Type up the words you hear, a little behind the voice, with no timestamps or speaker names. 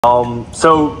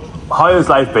So how has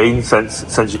life been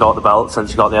since you got the belt, since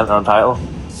you got the interim title?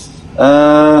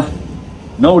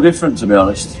 No different, to be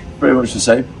honest. Pretty much the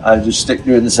same. I just stick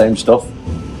doing the same stuff.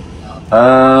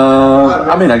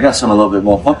 I mean, I guess I'm a little bit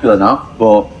more popular now,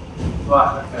 but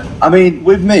I mean,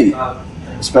 with me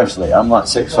especially, I'm like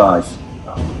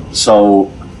 6'5",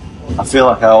 so I feel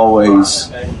like I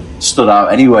always stood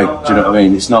out anyway. Do you know what I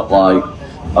mean? It's not like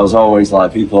I was always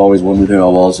like, people always wondered who I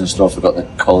was and stuff. I got the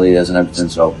collar ears and everything,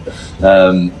 so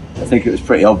I think it was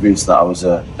pretty obvious that I was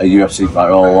a UFC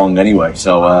fighter all along anyway.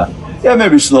 So yeah,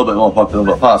 maybe it's a little bit more popular,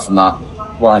 but apart from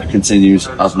that, life continues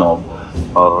as normal.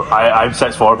 Well, I'm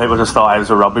 6'4". People just thought I was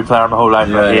a rugby player my whole life.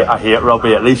 I hate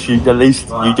rugby. At least you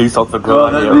do something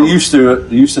good. Well, they used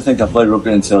to think I played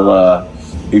rugby until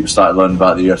people started learning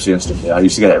about the UFC and stuff. Yeah, I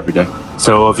used to get it every day.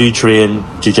 So have you trained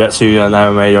jiu-jitsu and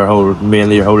MMA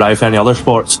mainly your whole life? Any other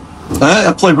sports?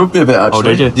 I played rugby a bit, actually.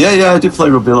 Oh, did you? Yeah, I did play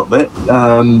rugby a little bit.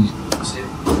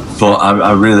 But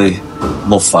I really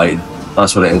love fighting.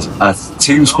 That's what it is.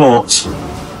 Team sports,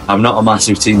 I'm not a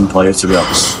massive team player, to be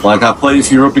honest. Like, I played a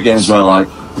few rugby games where, like,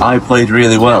 I played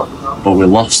really well, but we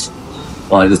lost.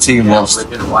 Like, the team lost.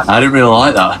 I didn't really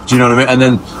like that. Do you know what I mean? And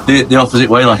then the opposite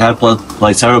way, like, I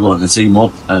play terrible and the team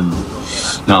won. And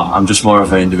no, I'm just more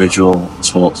of an individual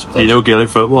sports. You know Gaelic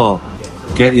football?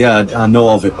 Yeah, I know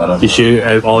of it, but you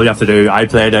shoot. All you have to do. I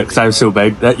played it because I was so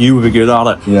big that you would be good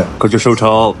at it. Yeah. Because you're so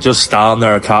tall. Just stand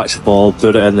there, catch the ball,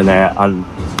 put it in the net, and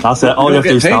that's it. All you have to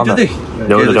do is stand there.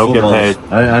 No, they don't get paid.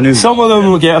 I knew. Some of them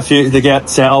will get a few. They get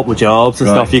set up with jobs and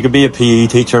stuff. You can be a PE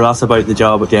teacher. That's about the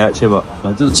job it gets you. But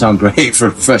that doesn't sound great for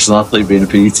a professional athlete being a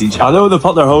PE teacher. I know they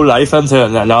put their whole life into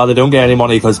it. And now they don't get any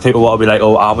money because people want to be like,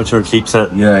 oh, amateur keeps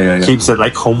it. Yeah. Keeps it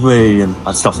like homely and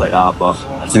stuff like that. But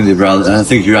I think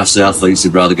if you ask the athletes,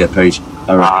 they'd rather get paid.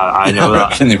 I know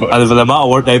that. And the amount of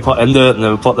work they put into it and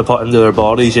they put into their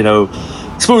bodies, you know.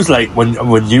 I suppose like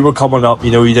when you were coming up,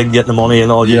 you know, you didn't get the money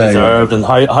and all you deserved. And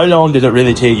how long did it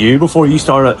really take you before you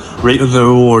started reaping the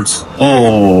rewards?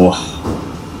 Oh,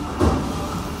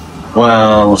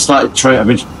 well, I started training. I've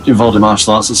been involved in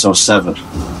martial arts since I was 7.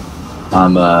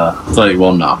 I'm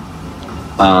 31 now,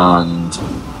 and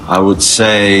I would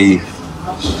say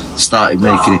started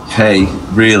making it pay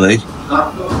really.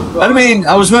 I mean,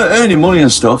 I was earning money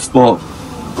and stuff, but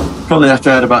probably after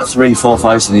I had about 3-4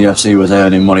 fights in the UFC, was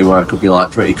earning money where I could be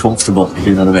like pretty comfortable, if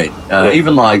you know what I mean.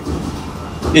 Even like,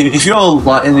 if you're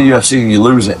like in the UFC and you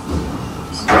lose it,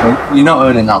 you're not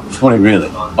earning that much money really.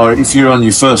 Or if you're on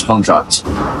your first contract,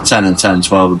 10 and 10,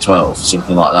 12 and 12,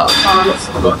 something like that.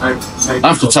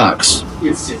 After tax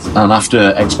and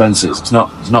after expenses, it's not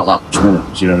that much money,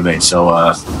 do you know what I mean? So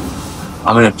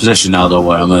I'm in a position now though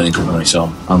where I'm earning good money, so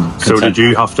I'm content. So did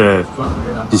you have to?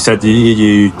 You said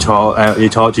you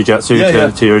taught jiu-jitsu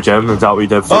to your gym. Is that what you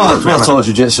did? I taught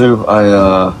jiu-jitsu.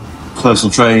 I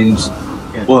personal trained,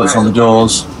 worked on the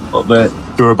doors a little bit.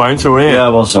 You were a bouncer, were you? Yeah, I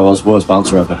was worst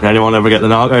bouncer ever. Did anyone ever get the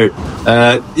knockout?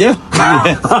 Yeah.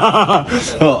 I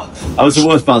was the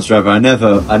worst bouncer ever. I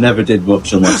never did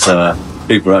much unless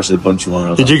people were actually punching one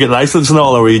another. Did you get licensed and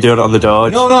all, or were you doing it on the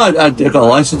dodge? No, I got a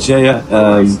license. Yeah.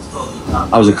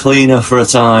 I was a cleaner for a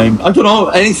time. I don't know,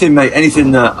 anything, mate.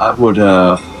 Anything that I would,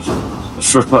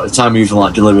 for a time, even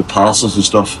like deliver parcels and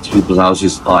stuff to people's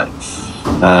houses, like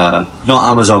not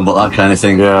Amazon, but that kind of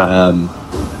thing. Yeah.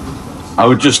 I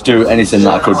would just do anything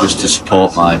that I could just to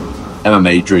support my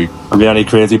MMA dream. Have you any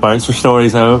crazy bouncer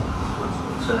stories now?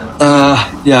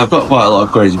 Yeah, I've got quite a lot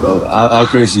of crazy. But how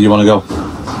crazy do you want to go?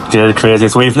 Yeah, the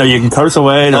craziest. Well, you can curse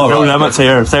away. There's no limits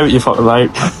here. Say what you fucking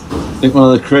like. I think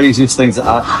one of the craziest things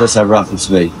that's ever happened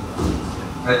to me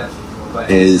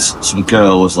is some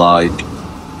girl was like,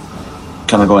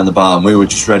 can I go in the bar? And we were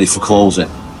just ready for closing.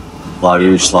 Like,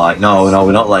 we were just like, no,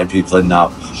 we're not letting people in now.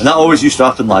 And that always used to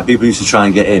happen, like, people used to try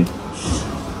and get in.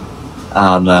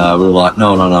 And we were like,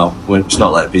 no, we're just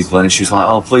not letting people in. And she was like,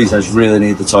 oh, please, I just really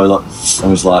need the toilet. And I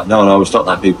was like, no, we're not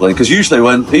letting people in. Because usually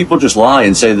when people just lie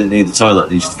and say they need the toilet,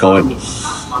 they used to go in.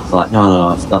 Like, no,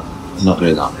 I'm not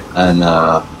doing that. And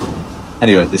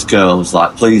anyway, this girl was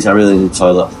like, please, I really need the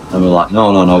toilet. And we were like,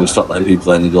 no, we'll stop letting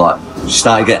people in. And like, she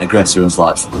started getting aggressive and was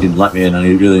like, fucking let me in, I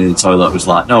really need the toilet. I was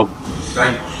like, no.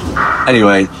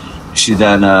 Anyway, she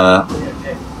then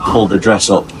pulled her dress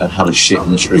up and had a shit in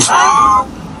the street.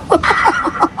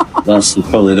 That's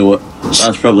probably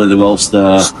the most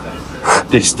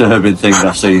disturbing thing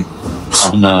I've seen.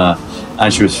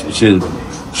 And she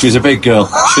She's a big girl.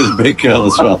 She's a big girl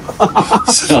as well.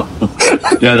 So,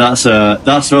 yeah,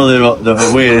 that's really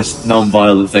the weirdest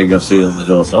non-violent thing I've seen on the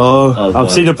door. Oh,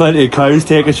 I've seen plenty of cows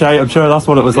take a shite. I'm sure that's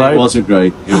what it was like. It wasn't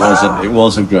great. It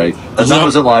wasn't great. And that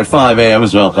was at like 5 a.m.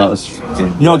 as well. That was.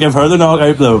 You not give her the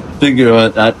knockout though. Thinking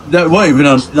about that.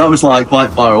 That was like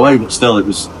quite far away, but still,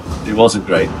 it wasn't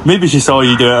great. Maybe she saw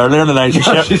you do it earlier in the night.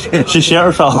 She shit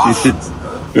herself.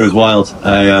 It was wild.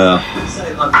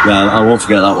 I won't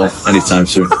forget that one anytime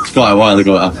soon. It's quite a while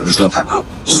ago it happened as well.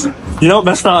 You don't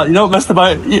miss that. You don't miss the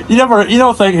bout. You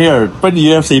don't think here when the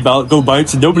UFC belt go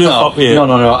bounce and nobody will fuck you.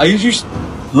 No. I just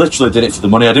literally did it for the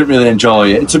money. I didn't really enjoy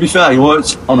it. To be fair, he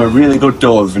worked on a really good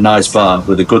door with a nice bar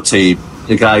with a good team.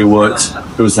 The guy who was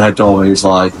the head doorman, he was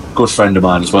like a good friend of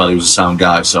mine as well. He was a sound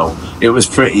guy, so it was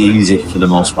pretty easy for the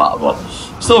most part. But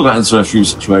still got into a few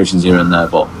situations here and there,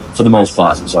 but for the most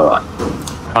part, it was alright.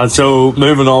 And so,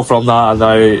 moving on from that, and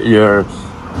now you're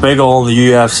big on the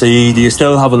UFC. Do you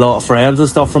still have a lot of friends and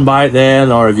stuff from back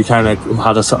then, or have you kind of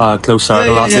had a close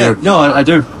circle last year? No, I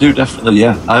do definitely.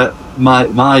 Yeah,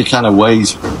 my kind of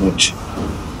ways which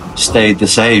stayed the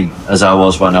same as I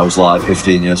was when I was like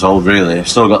 15 years old. Really, I've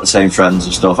still got the same friends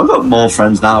and stuff. I've got more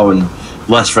friends now and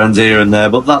less friends here and there,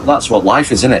 but that's what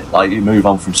life is, isn't it? Like, you move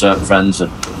on from certain friends,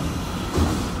 and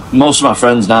most of my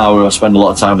friends now who I spend a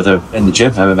lot of time with are in the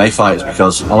gym, MMA fighters,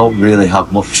 because I don't really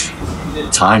have much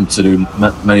time to do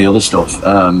many other stuff.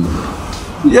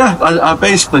 I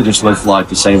basically just live life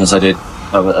the same as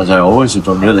I always have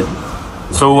done, really.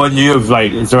 So when you have,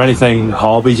 like, is there anything,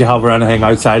 hobbies you have or anything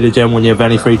outside the gym when you have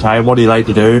any free time? What do you like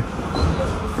to do?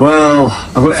 Well,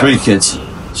 I've got 3 kids,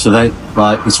 so they,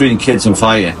 like, between kids and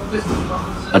fighting,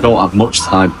 I don't have much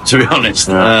time, to be honest.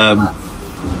 Yeah.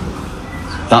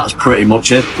 That's pretty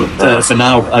much it. But for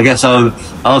now, I guess I'll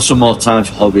have some more time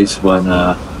for hobbies when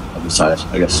I'm retired,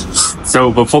 I guess.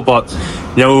 So, but football,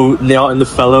 not in the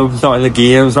films, not in the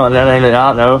games, not in anything like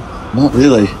that, no? Not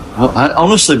really.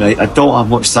 Honestly, mate, I don't have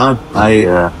much time.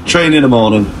 I train in the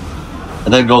morning,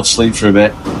 and then go to sleep for a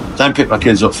bit, then pick my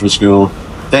kids up from school.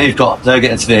 They're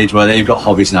getting to the age where they've got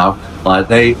hobbies now.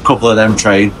 Like, a couple of them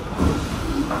train.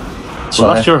 So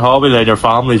that's your hobby, then your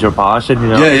family's your passion,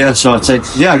 Yeah. So I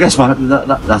guess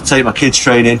I take my kids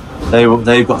training.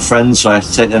 They've got friends, so I have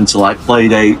to take them to like play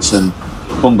dates and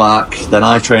come back. Then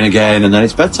I train again, and then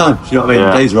it's bedtime. You know what I mean?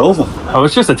 The days are over. Oh,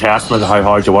 it's just a testament to how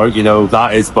hard you work.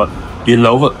 That is, but you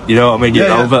love it. You know what I mean? You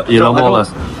love it. You love all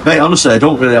this. Mate, honestly, I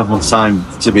don't really have much time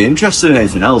to be interested in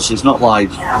anything else. It's not like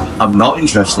I'm not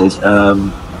interested.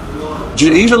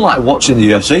 Even like watching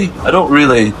the UFC, I don't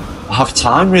really have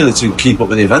time really to keep up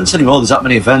with the events anymore. There's that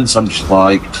many events. I'm just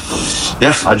like,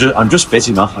 I'm just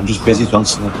busy, man. I'm just busy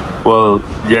constantly. Well,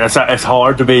 yeah, it's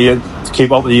hard to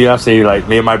keep up with the UFC. Like,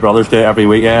 me and my brothers do it every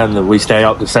weekend, and we stay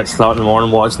up to 6 o'clock in the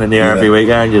morning watching in the air every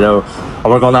weekend. And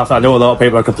we're going after. I know a lot of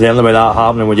people are complaining about that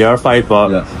happening with your fight, but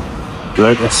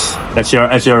look, this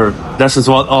is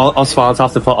what us fans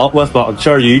have to put up with. But I'm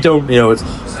sure you don't. It's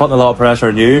putting a lot of pressure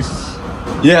on you.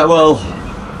 Yeah, well,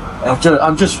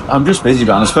 I'm just busy,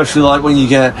 man. Especially like when you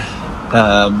get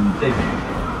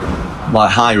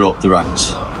like higher up the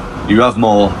ranks, you have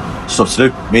more stuff to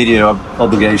do. Media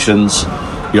obligations,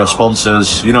 you have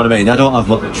sponsors. You know what I mean? I don't have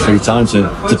much free time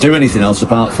to do anything else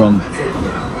apart from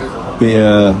be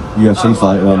a UFC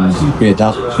fighter and be a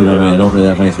dad. You know what I mean? I don't really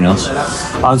have anything else.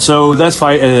 And so this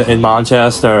fight in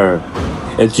Manchester,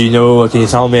 can you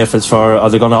tell me if are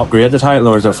they going to upgrade the title,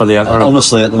 or is it for the Interim?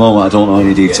 Honestly, at the moment, I don't know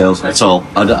any details at all.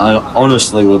 I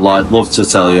honestly would love to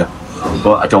tell you,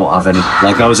 but I don't have any.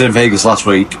 Like, I was in Vegas last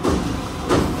week,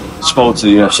 spoke to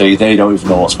the UFC, they don't even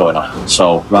know what's going on.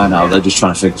 So right now, they're just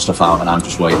trying to figure stuff out, and I'm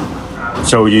just waiting.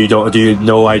 So do you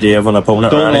no idea of an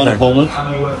opponent? Don't know an opponent.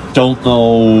 Don't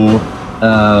know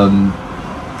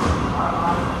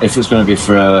if it's going to be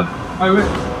for a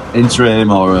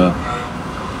interim or a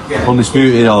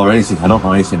undisputed or anything. I don't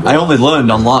know anything. I only learned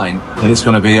online that it's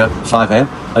going to be at 5 a.m.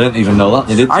 I didn't even know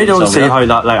that. I don't see how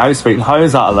that. Like, I was speaking. How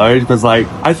is that allowed? Because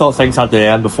I thought things had to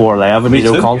end before 11.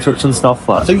 Concerts and stuff.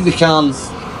 I think they can't.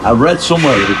 I read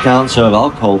somewhere that they can't serve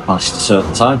alcohol past a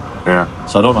certain time. Yeah.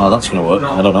 So I don't know how that's going to work.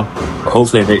 I don't know.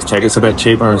 Hopefully it makes tickets a bit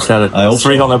cheaper instead of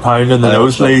 £300 in the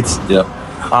nosebleeds. Yeah.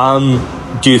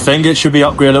 Do you think it should be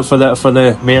upgraded for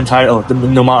the main title,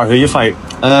 no matter who you fight?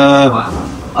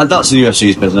 That's the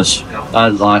UFC's business.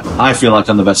 I feel like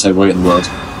I'm the best heavyweight in the world.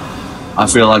 I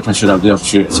feel like I should have the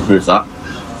opportunity to prove that.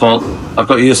 But I've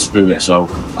got years to prove it, so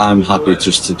I'm happy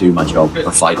just to do my job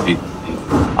and fight people.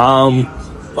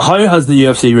 How has the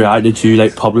UFC reacted to you,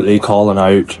 publicly calling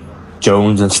out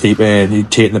Jones and Stipe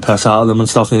and taking the piss out of them and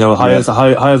stuff? How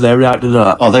have they reacted to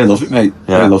that? Oh, they love it, mate.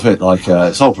 Yeah. They love it.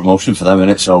 It's all promotion for them,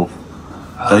 innit? So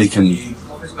they can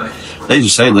they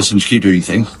just say, listen, just keep doing your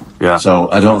thing. Yeah. So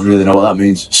I don't really know what that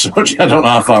means. So I don't know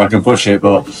how far I can push it,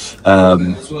 but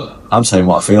I'm saying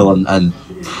what I feel, and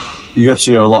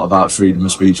UFC are a lot about freedom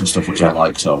of speech and stuff, which I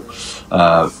like. So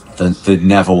they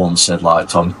never once said, like,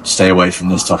 Tom, stay away from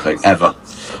this topic ever.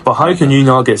 But how can you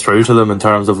not get through to them in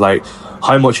terms of like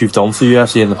how much you've done for the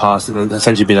UFC in the past, and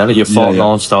since you've been in it, you've fought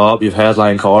non-stop, you've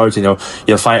headlined cards, you know,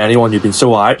 you'll fight anyone, you've been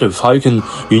so active. How can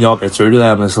you not get through to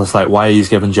them? It's just like, why are you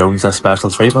giving Jones this special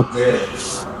treatment?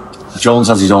 Jones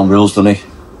has his own rules, doesn't he?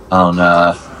 And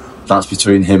that's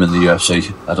between him and the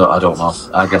UFC. I don't know.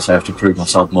 I guess I have to prove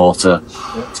myself more to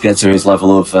get to his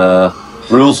level of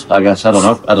rules. I guess I don't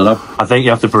know. I think you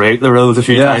have to break the rules a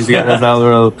few times to get this out of the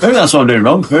rules. Maybe that's what I'm doing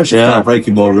wrong. First, I'm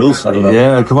breaking more rules. I don't know.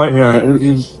 Yeah, come out here.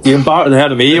 You embarrassed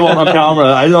ahead of me. You want on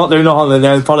camera? I don't do nothing, and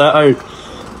then put it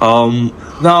out.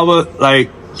 No, but like,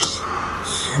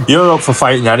 you're up for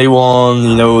fighting anyone.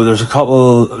 You know, there's a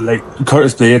couple like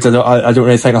Curtis Blaydes. I don't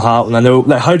really think it'll happen. I know.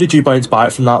 Like, how did you bounce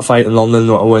back from that fight in London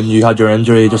when you had your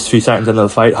injury just a few seconds into the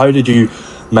fight? How did you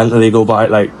mentally go back?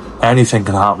 Like, anything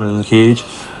can happen in the cage.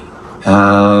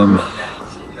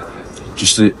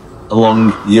 Just a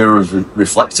long year of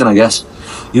reflecting, I guess.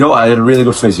 You know, I had a really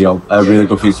good physio, really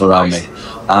good people around me,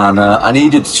 and I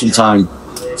needed some time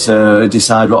to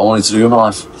decide what I wanted to do in my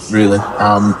life, really,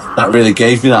 and that really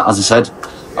gave me that. As I said,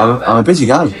 I'm a busy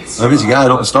guy. I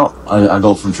don't stop. I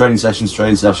go from training session to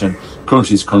training session,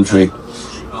 country to country,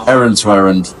 errand to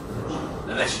errand,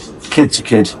 kid to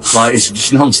kid. Like, it's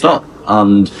just non-stop,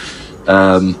 and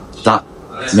that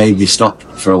made me stop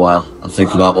for a while and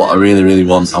think about what I really, really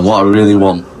want. And what I really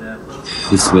want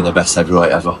is to be the best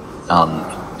heavyweight ever. And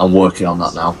I'm working on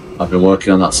that now. I've been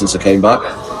working on that since I came back.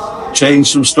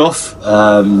 Changed some stuff.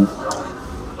 Got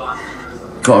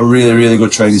a really, really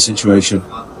good training situation.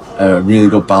 A really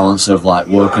good balance of like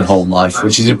work and home life,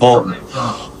 which is important.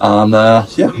 And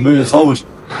moving forward.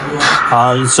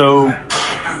 And so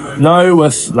now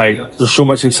with like, there's so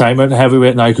much excitement in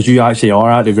heavyweight now because you actually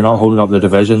are active. You're not holding up the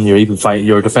division. You're even fighting.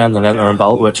 You're defending an interim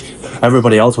belt, which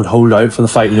everybody else would hold out for the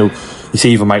fight. You know, you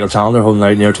see even Michael Chandler holding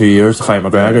out near 2 years to fight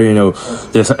McGregor. You know,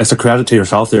 it's a credit to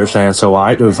yourself that you're staying so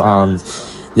active. And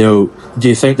you know, do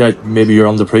you think that maybe you're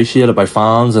underappreciated by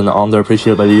fans and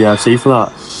underappreciated by the UFC for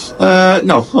that?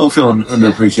 No, I don't feel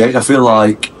underappreciated. I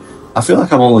feel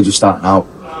like I'm only just starting out,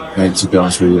 mate, to be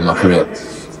honest with you, in my career.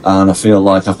 And I feel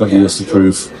like I've got years to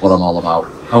prove what I'm all about.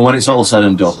 And when it's all said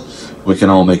and done, we can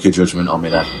all make a judgment on me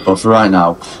then. But for right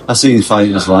now, I see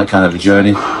fighting as like kind of a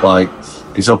journey. Like,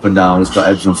 it's up and down, it's got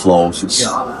ebbs and flows. It's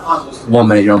 1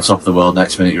 minute you're on top of the world,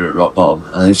 next minute you're at rock bottom.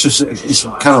 And it's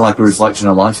kind of like a reflection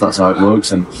of life. That's how it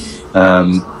works. And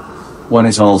when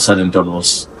it's all said and done, we'll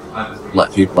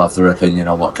let people have their opinion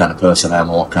on what kind of person I am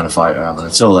or what kind of fighter I am. And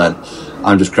until then,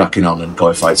 I'm just cracking on and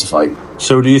going fight to fight.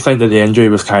 So do you think that the injury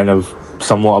was kind of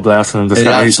somewhat a blessing in disguise?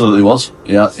 It absolutely was.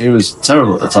 Yeah, it was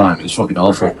terrible at the time. It was fucking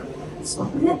awful.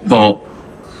 But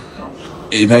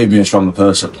it made me a stronger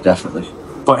person, definitely.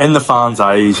 But in the fans'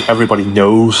 eyes, everybody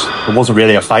knows it wasn't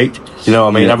really a fight. You know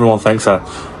what I mean? Yeah. Everyone thinks that,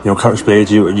 you know, Curtis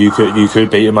Blaydes, you could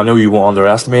beat him. I know you won't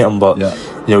underestimate him, but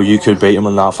you know, you could beat him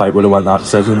and that fight would have won that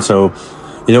decision. So,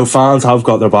 you know, fans have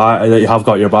got their back. You have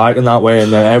got your back in that way,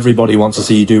 and everybody wants to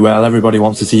see you do well. Everybody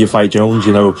wants to see you fight Jones.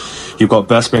 You know, you've got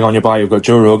Bisping on your back. You've got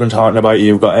Joe Rogan talking about you.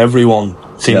 You've got everyone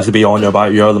seems to be on your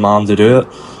back. You're the man to do it.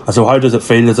 And so, how does it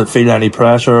feel? Does it feel any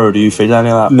pressure, or do you feel any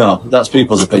of that? No, that's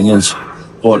people's opinions.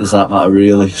 What does that matter,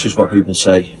 really? It's just what people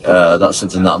say. That's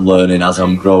something that I'm learning as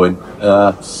I'm growing.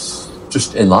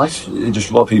 Just in life,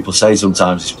 just what people say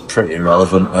sometimes is pretty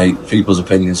irrelevant, mate. People's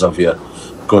opinions of you,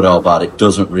 good or bad, it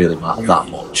doesn't really matter that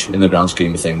much in the grand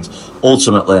scheme of things.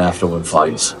 Ultimately, I have to win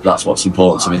fights. That's what's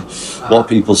important to me. What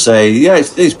people say, yeah,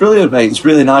 it's brilliant, mate. It's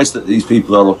really nice that these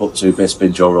people I look up to,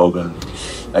 Bisping, Joe Rogan,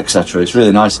 etc. It's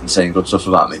really nice that they're saying good stuff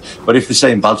about me. But if they're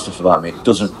saying bad stuff about me, it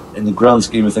doesn't, in the grand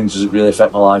scheme of things, does it really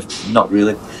affect my life? Not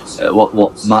really.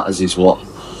 What matters is what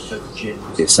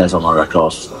it says on my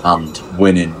record, and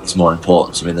winning is more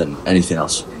important to me than anything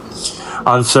else.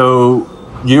 And so,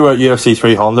 you were at UFC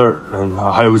 300, and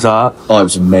how was that? Oh, it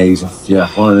was amazing. Yeah,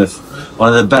 one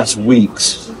of the best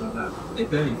weeks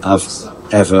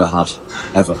I've ever had,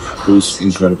 ever. It was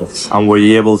incredible. And were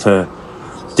you able to?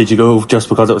 Did you go just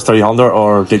because it was 300,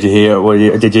 or did you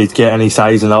hear? Did you get any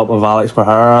sizing up of Alex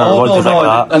Pereira? Oh, no,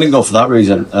 I didn't go for that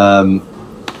reason.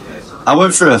 I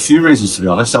went for a few reasons, to be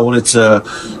honest. I wanted to,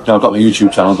 I've got my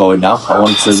YouTube channel going now. I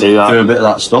wanted to do a bit of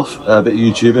that stuff, a bit of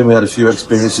YouTubing. We had a few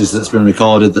experiences that's been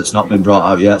recorded that's not been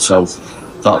brought out yet, so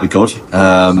that'll be good.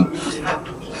 I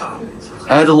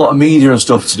had a lot of media and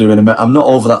stuff to do, and I'm not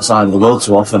over that side of the world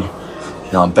too often.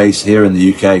 You know, I'm based here in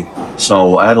the UK,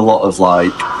 so I had a lot of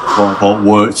like quote-unquote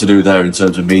work to do there in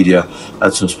terms of media. I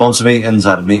had some sponsor meetings,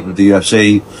 I had a meeting with the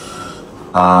UFC.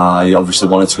 I obviously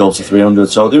wanted to go to 300,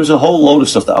 so there was a whole load of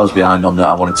stuff that I was behind on that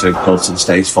I wanted to go to the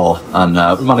States for, and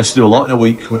we managed to do a lot in a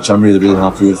week, which I'm really, really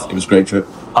happy with. It was a great trip.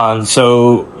 And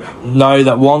so now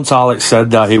that once Alex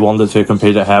said that he wanted to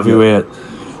compete at heavyweight,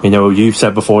 you know, you've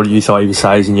said before that you thought he was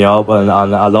sizing you up, and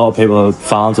a lot of people,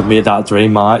 fans, have made that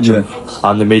dream match,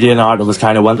 and the media narrative was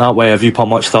kind of went that way. Have you put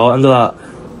much thought into that?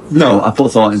 No, I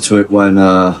put thought into it when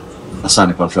I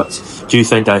signed a contract. Do you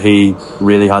think that he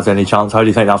really has any chance? How do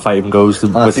you think that fight even goes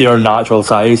with your natural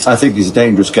size? I think he's a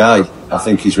dangerous guy. I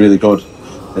think he's really good.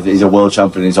 He's a world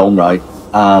champion in his own right,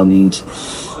 and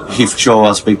he for sure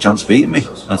has a big chance of beating me.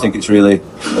 I think it's really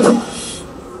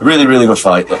really good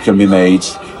fight that can be made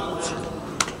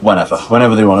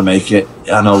whenever they want to make it.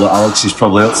 I know that Alex is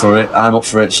probably up for it, I'm up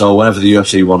for it, so whenever the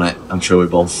UFC want it, I'm sure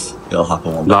it'll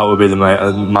happen one day. That would be the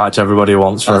match everybody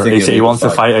wants. He wants to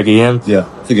fight again. Yeah,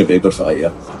 I think it'd be a good fight,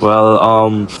 yeah.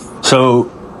 Well, so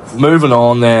moving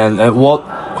on then,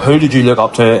 who did you look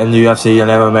up to in the UFC and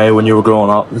MMA when you were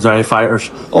growing up? Is there any fighters?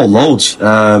 Oh, loads.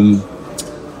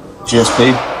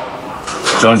 GSP,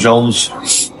 Jon Jones,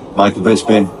 Michael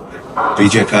Bisping,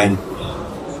 BJ Penn,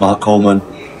 Mark Coleman.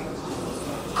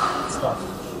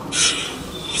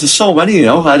 There's so many, you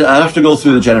know. I'd have to go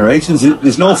through the generations.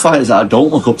 There's no fighters that I don't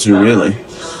look up to, really,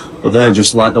 but they're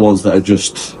just like the ones that have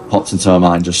just popped into my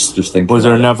mind. Just thinking. Was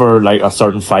there never like a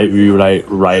certain fight where you were like,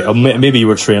 right, or maybe you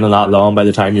were training that long by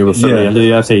the time you were fully into the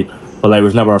UFC, but there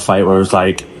was never a fight where it was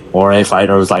like, or a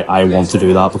fighter was like, I want to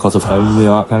do that because of him, you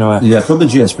know, that kind of way? Yeah, probably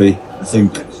GSP. I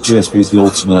think GSP is the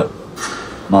ultimate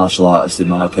martial artist in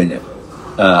my opinion.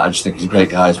 I just think he's a great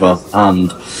guy as well,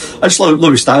 and I just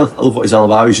love his style. I love what he's all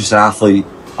about. He's just an athlete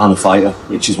and a fighter,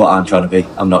 which is what I'm trying to be.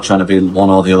 I'm not trying to be one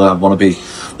or the other. I want to be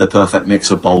the perfect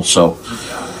mix of both. So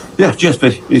yeah,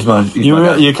 GSP, he's my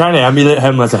guy. You kind of emulate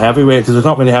him as a heavyweight, because there's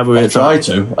not many heavyweights. I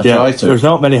try to. There's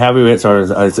not many heavyweights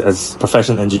as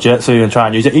proficient in jiu-jitsu and try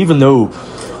and use it, even though,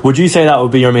 would you say that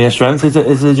would be your main strength, is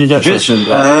the jiu-jitsu?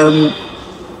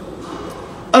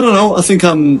 I don't know. I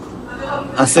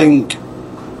think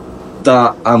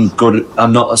that I'm good.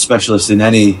 I'm not a specialist in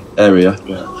any area.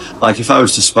 Yeah. Like if I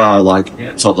was to spar like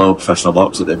top level professional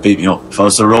boxer, they'd beat me up. If I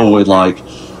was to roll with like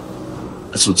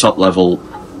some top level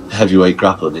heavyweight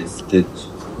grappler,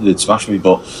 they'd smash me.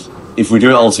 But if we do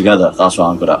it all together, that's what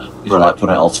I'm good at. Is like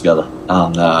putting it all together,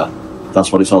 and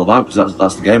that's what it's all about. Because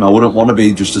that's the game. I wouldn't want to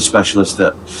be just a specialist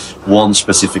at one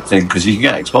specific thing, because you can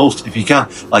get exposed if you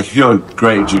can't. Like if you're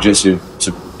great at jiu-jitsu,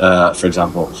 for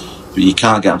example, but you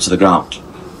can't get them to the ground,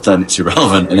 then it's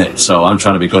irrelevant, innit? So I'm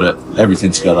trying to be good at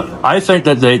everything together. I think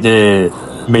that the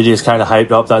media is kind of hyped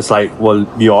up. That's like, well,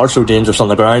 you are so dangerous on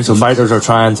the ground, so fighters are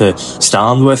trying to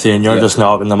stand with you and you're just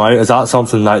knocking them out. Is that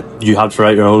something that you had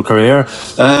throughout your whole career?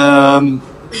 I mean,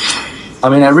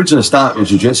 I originally started with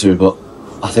jiu-jitsu, but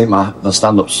I think my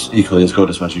stand-up's equally as good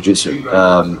as my jiu-jitsu.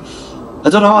 I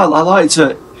don't know, I like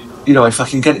to, you know, if I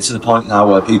can get it to the point now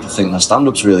where people think my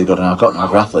stand-up's really good and I've got my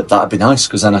grappling, that'd be nice,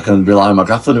 because then I can rely on my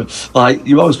grappling. Like,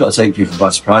 you've always got to take people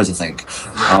by surprise, I think.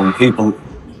 People,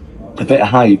 a bit of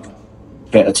hype,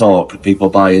 bit of talk, people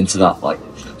buy into that. Like,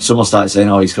 someone started saying,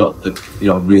 oh, he's got the, you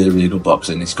know, really, really good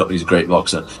boxing, he's a great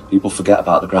boxer. People forget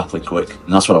about the grappling quick,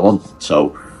 and that's what I want.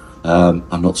 So,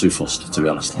 I'm not too fussed, to be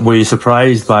honest. Were you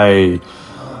surprised by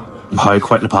how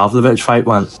quick the Pavlovich fight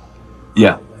went?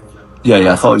 Yeah,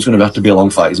 I thought it was going to have to be a long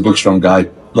fight. He's a big, strong guy,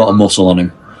 a lot of muscle on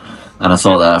him, and I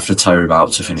thought that I have to tire him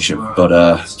out to finish him. But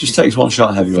just takes one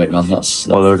shot heavyweight, man. Well,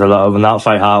 there was a lot of, when that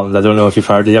fight happened, I don't know if you've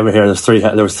heard, did you ever hear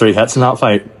there was 3 hits in that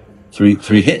fight? Three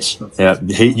hits? Yeah,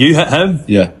 you hit him?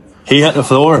 Yeah. He hit the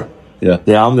floor? Yeah.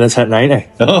 The ambulance hit 90.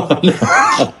 Never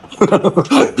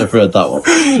heard that one.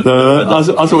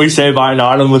 That's what we say back in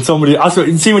Ireland when somebody,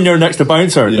 see when you're next to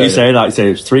bouncer, you say that, you say,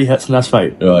 there's 3 hits in this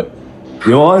fight. Right.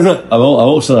 You know what is it?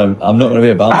 I'm not going to be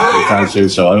a bouncer anytime soon,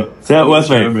 so I don't. Say it with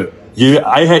me.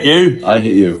 I hit you. I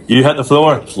hit you. You hit the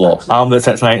floor. Ambulance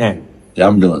hits 90. The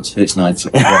ambulance hits 90.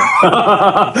 Never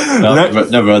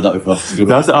heard that before.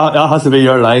 That has to be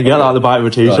your line. Get that on the back of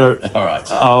a t-shirt. Right. All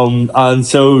right. And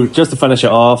so just to finish it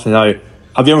off, you know,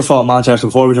 have you ever fought in Manchester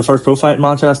before? Was your first pro fight in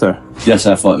Manchester? Yes,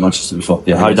 I fought in Manchester before.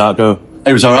 Yeah. How'd that go?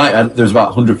 It was all right. There was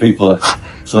about 100 people there,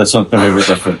 so there's something a bit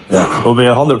different. Yeah. There'll be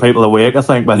 100 people awake, I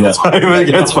think, by the time it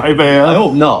gets 5 a.m. I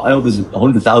hope not. I hope there's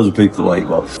 100,000 people awake.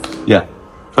 Well, yeah.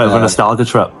 Bit of a nostalgia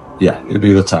trip. Yeah, it'll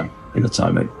be a good time.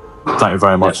 Mate. Thank you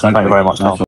very much. Thank you very much, Tom.